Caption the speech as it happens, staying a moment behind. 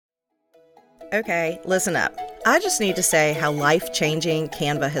Okay, listen up. I just need to say how life-changing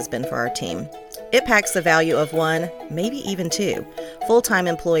Canva has been for our team. It packs the value of one, maybe even two, full-time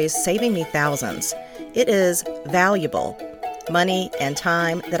employees, saving me thousands. It is valuable money and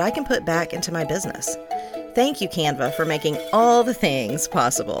time that I can put back into my business. Thank you, Canva, for making all the things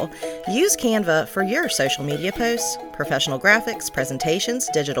possible. Use Canva for your social media posts, professional graphics, presentations,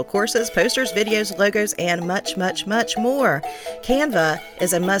 digital courses, posters, videos, logos, and much, much, much more. Canva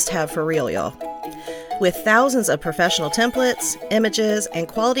is a must-have for real, y'all. With thousands of professional templates, images, and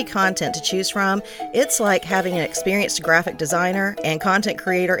quality content to choose from, it's like having an experienced graphic designer and content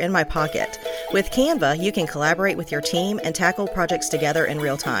creator in my pocket. With Canva, you can collaborate with your team and tackle projects together in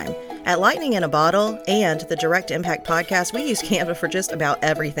real time. At Lightning in a Bottle and the Direct Impact podcast, we use Canva for just about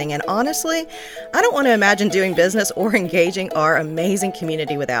everything. And honestly, I don't want to imagine doing business or engaging our amazing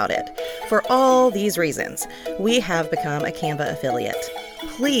community without it. For all these reasons, we have become a Canva affiliate.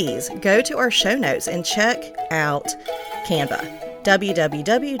 Please go to our show notes and check out Canva,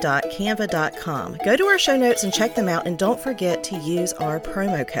 www.canva.com. Go to our show notes and check them out, and don't forget to use our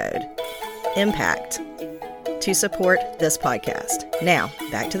promo code, IMPACT, to support this podcast. Now,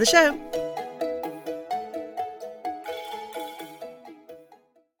 back to the show.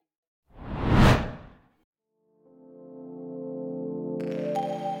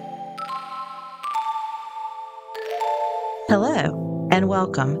 Hello, and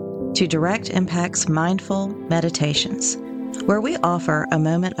welcome to Direct Impact's Mindful Meditations, where we offer a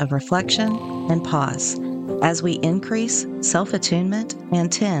moment of reflection and pause as we increase self-attunement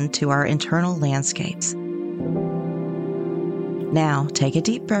and tend to our internal landscapes. Now, take a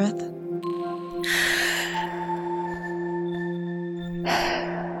deep breath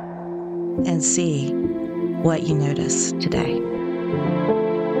and see what you notice today.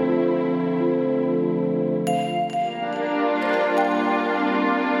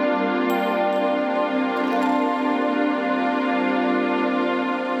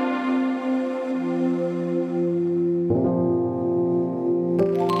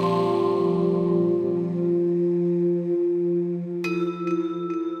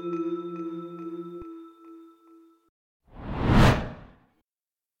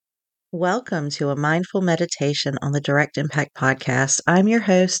 Welcome to a mindful meditation on the Direct Impact podcast. I'm your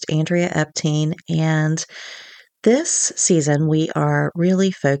host, Andrea Epting, and this season we are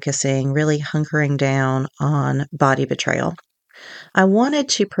really hunkering down on body betrayal. I wanted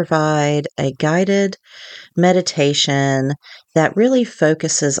to provide a guided meditation that really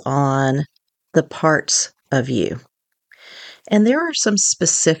focuses on the parts of you. And there are some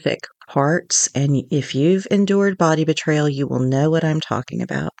specific parts, and if you've endured body betrayal, you will know what I'm talking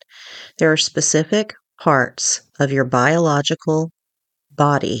about. There are specific parts of your biological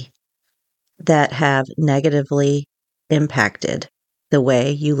body that have negatively impacted the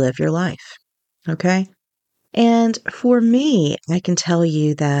way you live your life. Okay? And for me, I can tell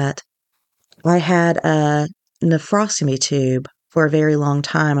you that I had a nephrostomy tube for a very long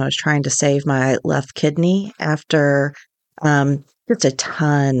time. I was trying to save my left kidney after just a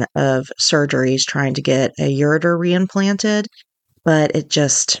ton of surgeries trying to get a ureter reimplanted, but it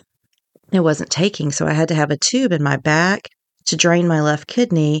wasn't taking. So I had to have a tube in my back to drain my left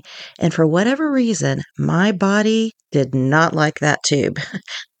kidney. And for whatever reason, my body did not like that tube.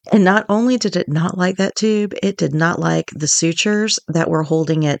 And not only did it not like that tube, it did not like the sutures that were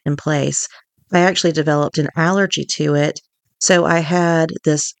holding it in place. I actually developed an allergy to it. So I had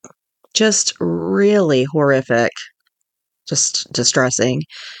this just really horrific, just distressing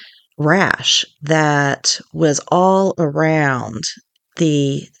rash that was all around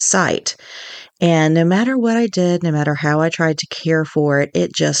the site. And no matter what I did, no matter how I tried to care for it,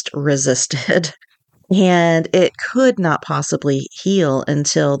 it just resisted. And it could not possibly heal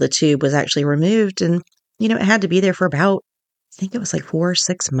until the tube was actually removed. And, it had to be there for about, I think it was like 4 or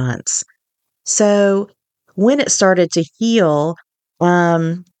 6 months. So when it started to heal,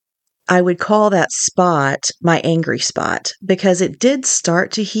 I would call that spot my angry spot because it did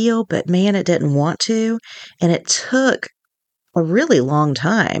start to heal, but man, it didn't want to. And it took a really long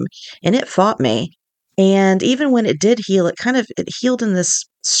time and it fought me. And even when it did heal, it healed in this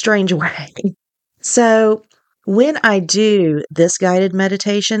strange way. So when I do this guided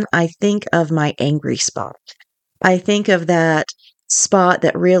meditation, I think of my angry spot. I think of that spot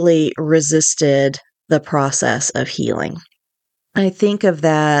that really resisted the process of healing. I think of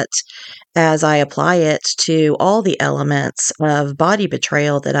that as I apply it to all the elements of body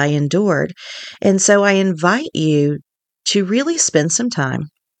betrayal that I endured. And so I invite you to really spend some time,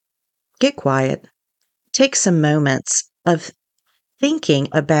 get quiet, take some moments of thinking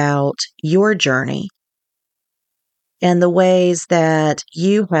about your journey and the ways that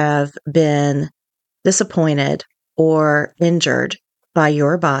you have been disappointed or injured by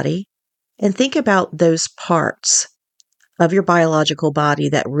your body. And think about those parts of your biological body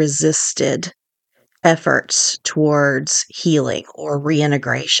that resisted efforts towards healing or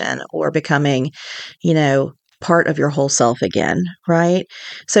reintegration or becoming, part of your whole self again, right?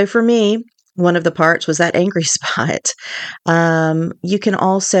 So for me, one of the parts was that angry spot. You can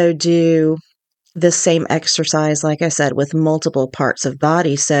also do this same exercise, like I said, with multiple parts of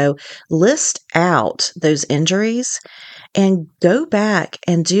body. So list out those injuries and go back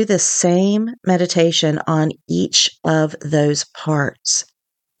and do the same meditation on each of those parts.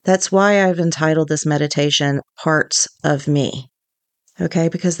 That's why I've entitled this meditation Parts of Me. Okay,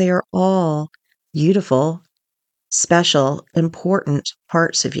 because they are all beautiful, special, important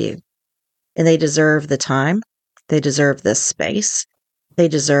parts of you. And they deserve the time. They deserve this space. They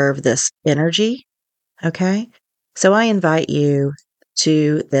deserve this energy. Okay. So I invite you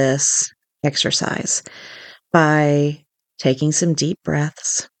to this exercise by taking some deep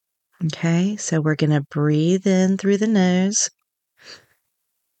breaths. Okay. So we're going to breathe in through the nose.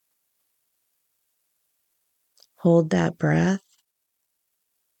 Hold that breath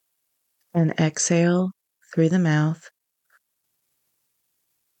and exhale through the mouth.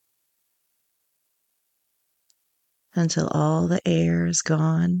 Until all the air is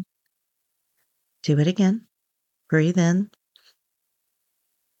gone. Do it again. Breathe in.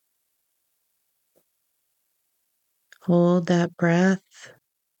 Hold that breath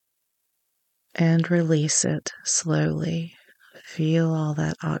and release it slowly. Feel all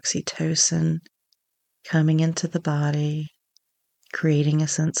that oxytocin coming into the body, creating a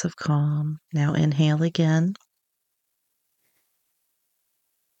sense of calm. Now inhale again.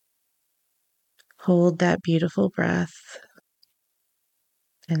 Hold that beautiful breath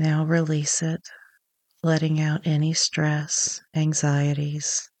and now release it, letting out any stress,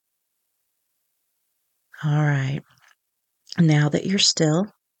 anxieties. All right. Now that you're still,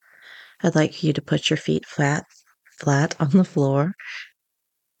 I'd like you to put your feet flat on the floor.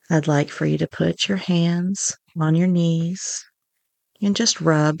 I'd like for you to put your hands on your knees and just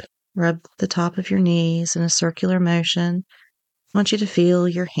rub the top of your knees in a circular motion. I want you to feel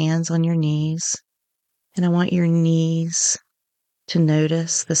your hands on your knees, and I want your knees to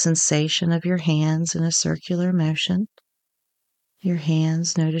notice the sensation of your hands in a circular motion. Your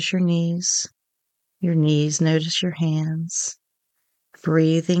hands, notice your knees. Your knees, notice your hands.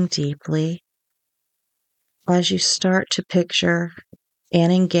 Breathing deeply as you start to picture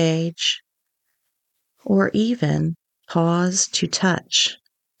and engage, or even pause to touch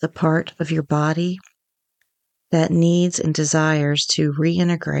the part of your body that needs and desires to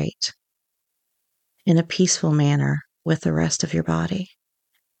reintegrate in a peaceful manner with the rest of your body.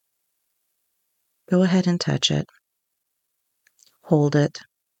 Go ahead and touch it. Hold it.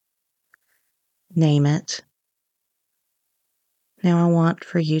 Name it. Now I want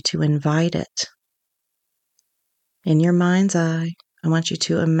for you to invite it. In your mind's eye, I want you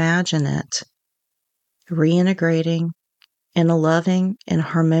to imagine it reintegrating in a loving and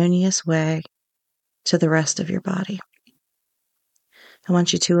harmonious way to the rest of your body. I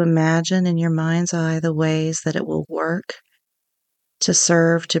want you to imagine in your mind's eye the ways that it will work to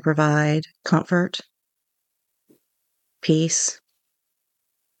serve to provide comfort, peace,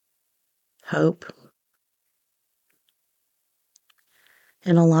 hope,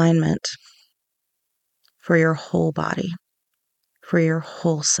 and alignment for your whole body, for your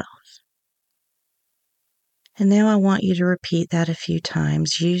whole self. And now I want you to repeat that a few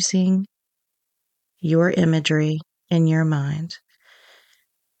times using your imagery in your mind.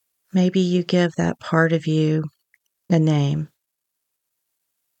 Maybe you give that part of you a name.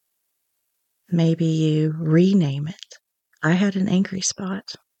 Maybe you rename it. I had an angry spot.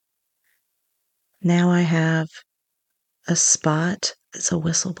 Now I have a spot that's a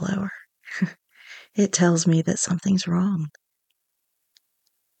whistleblower. It tells me that something's wrong,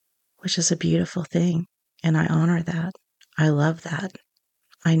 which is a beautiful thing. And I honor that. I love that.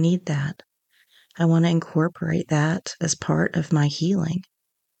 I need that. I want to incorporate that as part of my healing,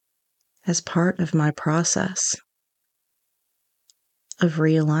 as part of my process of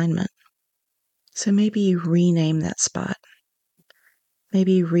realignment. So maybe you rename that spot.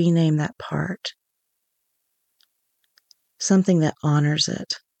 Maybe you rename that part. Something that honors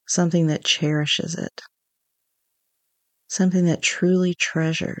it, something that cherishes it, something that truly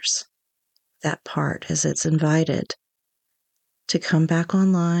treasures that part as it's invited to come back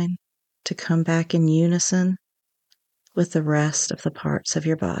online, to come back in unison with the rest of the parts of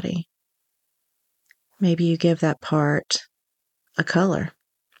your body. Maybe you give that part a color.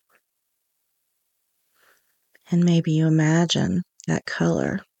 And maybe you imagine that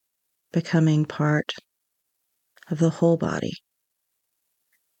color becoming part of the whole body,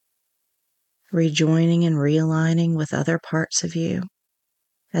 rejoining and realigning with other parts of you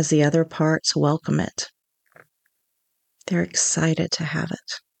as the other parts welcome it. They're excited to have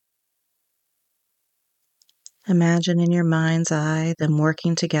it. Imagine in your mind's eye them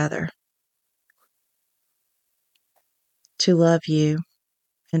working together to love you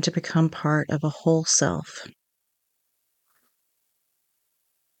and to become part of a whole self.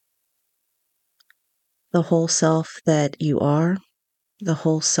 The whole self that you are, the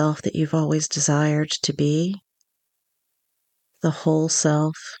whole self that you've always desired to be, the whole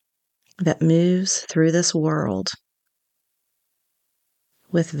self that moves through this world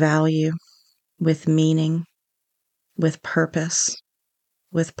with value, with meaning, with purpose,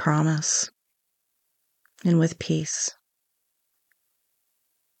 with promise, and with peace.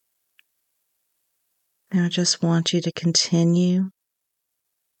 Now I just want you to continue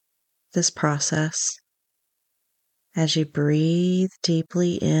this process as you breathe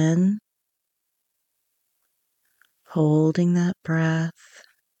deeply in, holding that breath,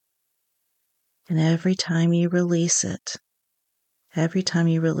 and every time you release it, every time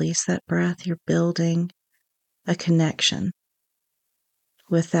you release that breath, you're building a connection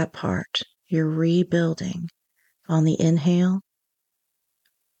with that part. You're rebuilding on the inhale.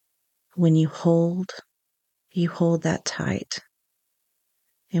 When you hold that tight.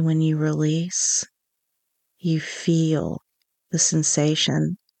 And when you release, you feel the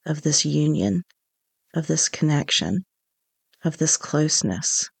sensation of this union, of this connection, of this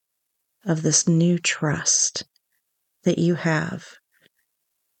closeness, of this new trust that you have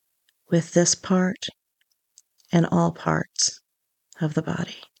with this part and all parts of the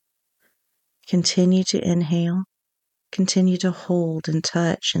body. Continue to inhale, continue to hold and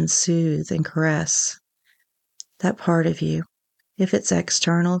touch and soothe and caress that part of you. If it's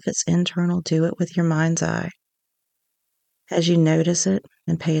external, if it's internal, do it with your mind's eye. As you notice it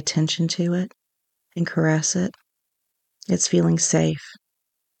and pay attention to it and caress it, it's feeling safe.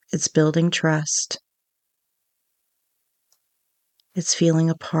 It's building trust. It's feeling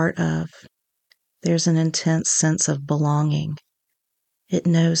a part of. There's an intense sense of belonging. It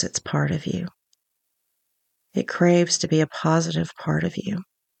knows it's part of you. It craves to be a positive part of you.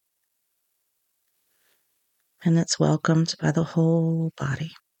 And it's welcomed by the whole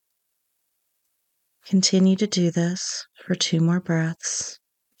body. Continue to do this for 2 more breaths.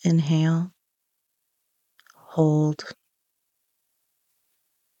 Inhale, hold,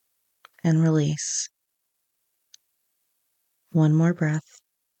 and release. 1 more breath.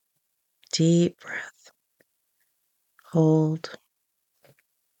 Deep breath. Hold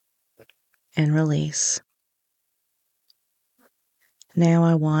and release. Now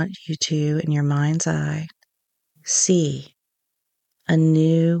I want you to, in your mind's eye, see a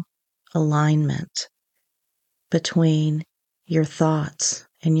new alignment between your thoughts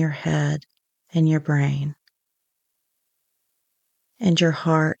and your head and your brain, and your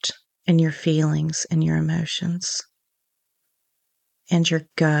heart and your feelings and your emotions, and your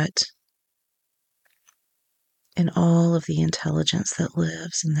gut and all of the intelligence that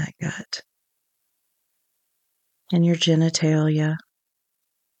lives in that gut, and your genitalia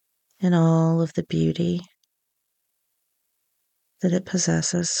and all of the beauty that it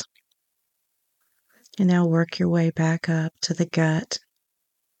possesses. And now work your way back up to the gut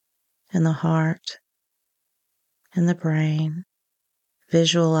and the heart and the brain,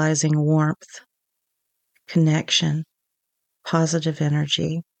 visualizing warmth, connection, positive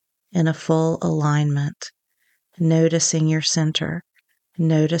energy in a full alignment, noticing your center,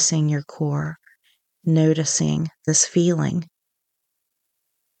 noticing your core, noticing this feeling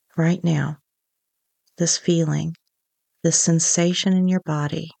right now, this feeling, this sensation in your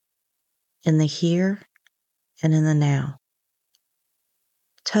body, in the here and in the now.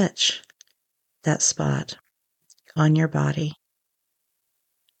 Touch that spot on your body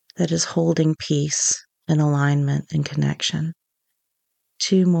that is holding peace and alignment and connection.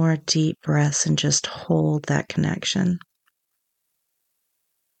 2 more deep breaths and just hold that connection.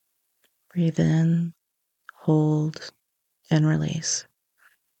 Breathe in, hold, and release.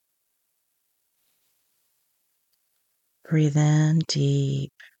 Breathe in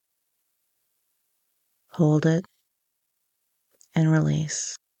deep. Hold it and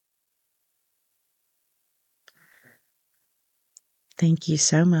release. Thank you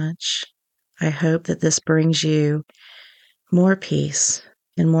so much. I hope that this brings you more peace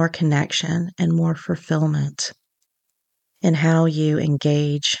and more connection and more fulfillment in how you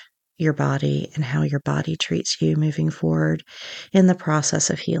engage your body and how your body treats you moving forward in the process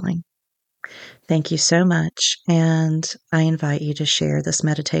of healing. Thank you so much. And I invite you to share this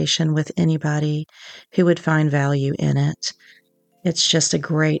meditation with anybody who would find value in it. It's just a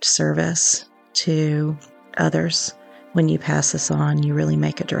great service to others. When you pass this on, you really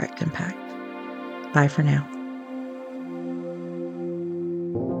make a direct impact. Bye for now.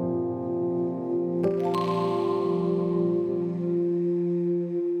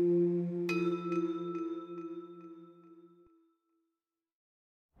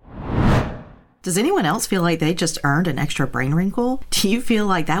 Does anyone else feel like they just earned an extra brain wrinkle? Do you feel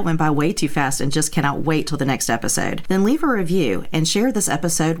like that went by way too fast and just cannot wait till the next episode? Then leave a review and share this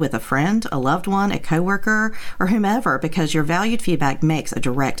episode with a friend, a loved one, a coworker, or whomever, because your valued feedback makes a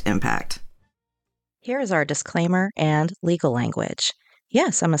direct impact. Here is our disclaimer and legal language.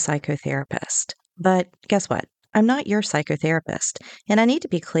 Yes, I'm a psychotherapist, but guess what? I'm not your psychotherapist, and I need to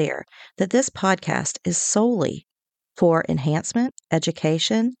be clear that this podcast is solely for enhancement,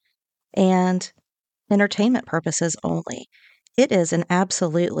 education, and entertainment purposes only. It is in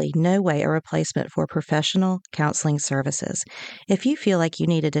absolutely no way a replacement for professional counseling services. If you feel like you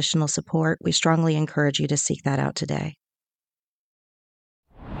need additional support, we strongly encourage you to seek that out today.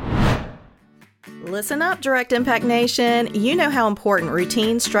 Listen up, Direct Impact Nation. You know how important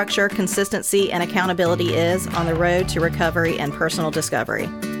routine, structure, consistency, and accountability is on the road to recovery and personal discovery.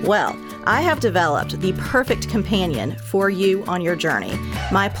 Well, I have developed the perfect companion for you on your journey.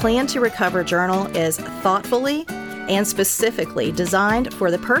 My Plan to Recover journal is thoughtfully and specifically designed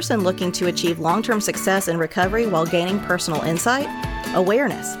for the person looking to achieve long-term success in recovery while gaining personal insight,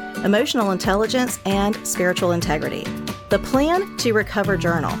 awareness, emotional intelligence, and spiritual integrity. The Plan to Recover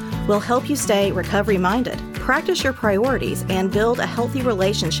journal will help you stay recovery-minded, practice your priorities, and build a healthy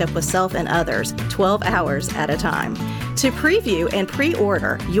relationship with self and others 12 hours at a time. To preview and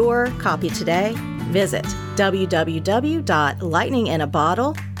pre-order your copy today, visit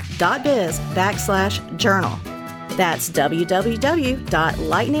www.lightninginabottle.biz/journal. That's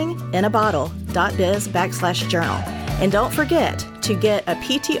www.lightninginabottle.biz/journal. And don't forget to get a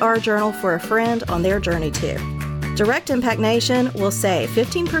PTR journal for a friend on their journey too. Direct Impact Nation will save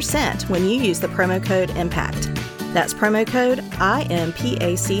 15% when you use the promo code IMPACT. That's promo code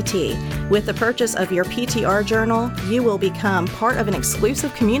IMPACT. With the purchase of your PTR journal, you will become part of an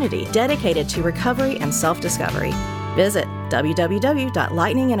exclusive community dedicated to recovery and self-discovery. Visit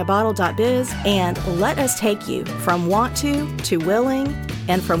www.lightninginabottle.biz and let us take you from want to willing,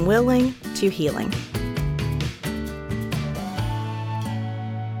 and from willing to healing.